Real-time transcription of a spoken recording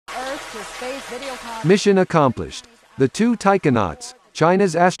Mission accomplished. The two taikonauts,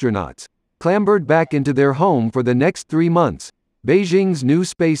 China's astronauts, clambered back into their home for the next 3 months, Beijing's new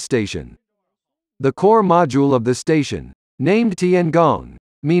space station. The core module of the station, named Tiangong,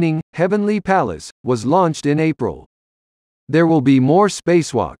 meaning Heavenly Palace, was launched in April. There will be more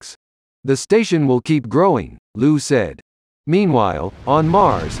spacewalks. The station will keep growing, Liu said. Meanwhile, on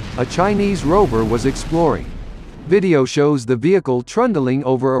Mars, a Chinese rover was exploring. Video shows the vehicle trundling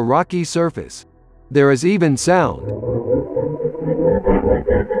over a rocky surface. There is even sound.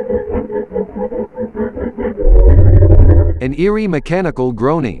 An eerie mechanical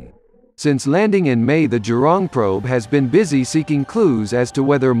groaning. Since landing in May, the Zhurong probe has been busy seeking clues as to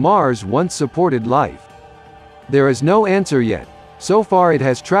whether Mars once supported life. There is no answer yet. So far it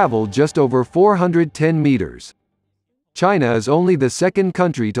has traveled just over 410 meters. China is only the second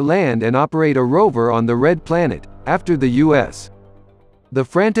country to land and operate a rover on the Red Planet, after the US. The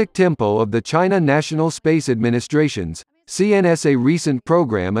frantic tempo of the China National Space Administration's CNSA recent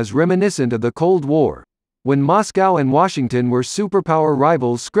program is reminiscent of the Cold War, when Moscow and Washington were superpower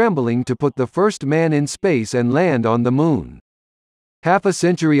rivals scrambling to put the first man in space and land on the moon. Half a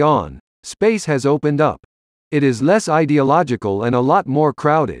century on, space has opened up. It is less ideological and a lot more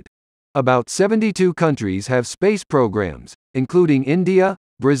crowded. About 72 countries have space programs, including India,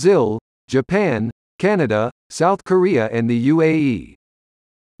 Brazil, Japan, Canada, South Korea and the UAE.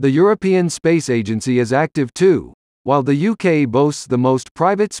 The European Space Agency is active too, while the UK boasts the most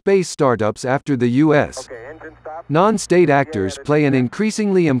private space startups after the US. Non-state actors play an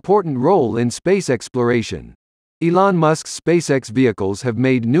increasingly important role in space exploration. Elon Musk's SpaceX vehicles have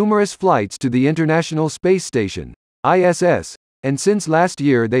made numerous flights to the International Space Station, ISS, and since last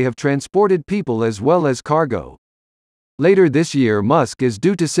year they have transported people as well as cargo. Later this year Musk is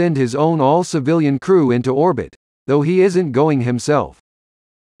due to send his own all-civilian crew into orbit, though he isn't going himself.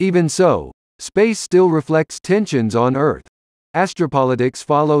 Even so, space still reflects tensions on Earth. Astropolitics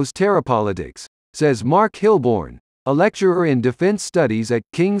follows terrapolitics, says Mark Hilborn, a lecturer in defense studies at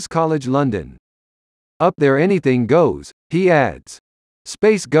King's College London. Up there anything goes, he adds.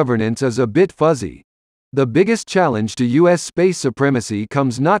 Space governance is a bit fuzzy. The biggest challenge to US space supremacy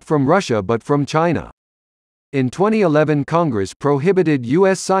comes not from Russia but from China. In 2011 Congress prohibited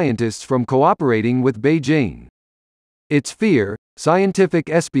US scientists from cooperating with Beijing. Its fear, scientific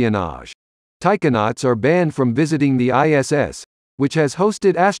espionage. Taikonauts are banned from visiting the ISS, which has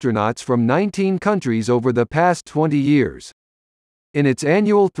hosted astronauts from 19 countries over the past 20 years. In its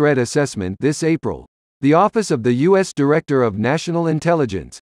annual threat assessment this April, the Office of the U.S. Director of National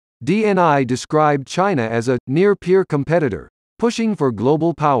Intelligence, DNI, described China as a near-peer competitor, pushing for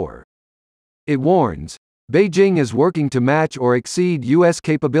global power. It warns, Beijing is working to match or exceed U.S.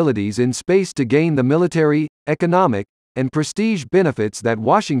 capabilities in space to gain the military, economic, and prestige benefits that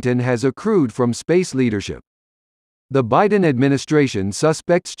Washington has accrued from space leadership. The Biden administration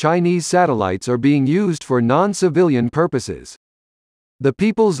suspects Chinese satellites are being used for non-civilian purposes. The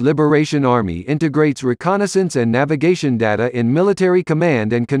People's Liberation Army integrates reconnaissance and navigation data in military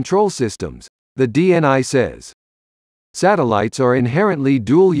command and control systems, the DNI says. Satellites are inherently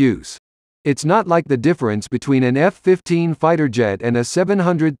dual use. It's not like the difference between an F-15 fighter jet and a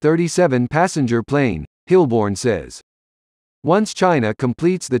 737 passenger plane, Hilborn says. Once China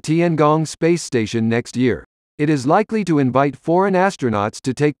completes the Tiangong space station next year, it is likely to invite foreign astronauts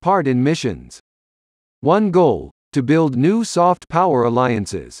to take part in missions. One goal: to build new soft power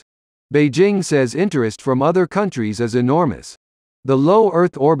alliances. Beijing says interest from other countries is enormous. The low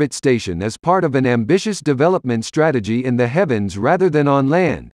Earth orbit station is part of an ambitious development strategy in the heavens rather than on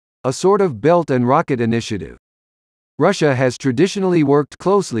land, a sort of belt and rocket initiative. Russia has traditionally worked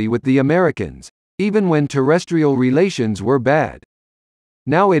closely with the Americans, even when terrestrial relations were bad.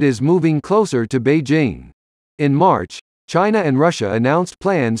 Now it is moving closer to Beijing. In March, China and Russia announced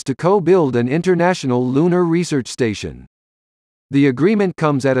plans to co-build an international lunar research station. The agreement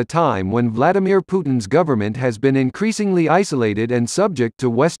comes at a time when Vladimir Putin's government has been increasingly isolated and subject to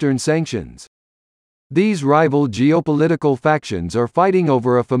Western sanctions. These rival geopolitical factions are fighting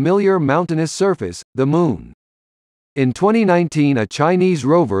over a familiar mountainous surface, the moon. In 2019, a Chinese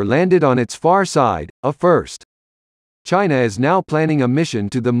rover landed on its far side, a first. China is now planning a mission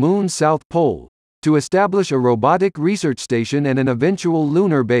to the moon's south pole, to establish a robotic research station and an eventual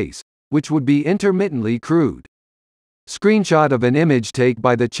lunar base, which would be intermittently crewed. Screenshot of an image taken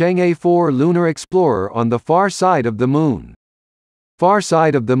by the Chang'e 4 lunar explorer on the far side of the moon. Far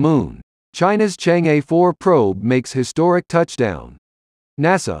side of the moon. China's Chang'e 4 probe makes historic touchdown.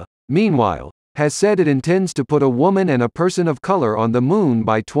 NASA, meanwhile, has said it intends to put a woman and a person of color on the moon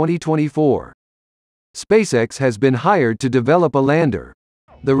by 2024. SpaceX has been hired to develop a lander.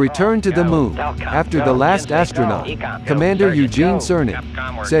 The return to the moon, after the last astronaut, Commander Eugene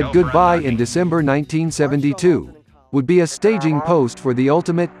Cernan, said goodbye in December 1972, would be a staging post for the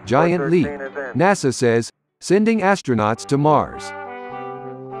ultimate, giant leap, NASA says, sending astronauts to Mars.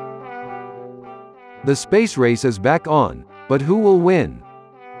 The space race is back on, but who will win?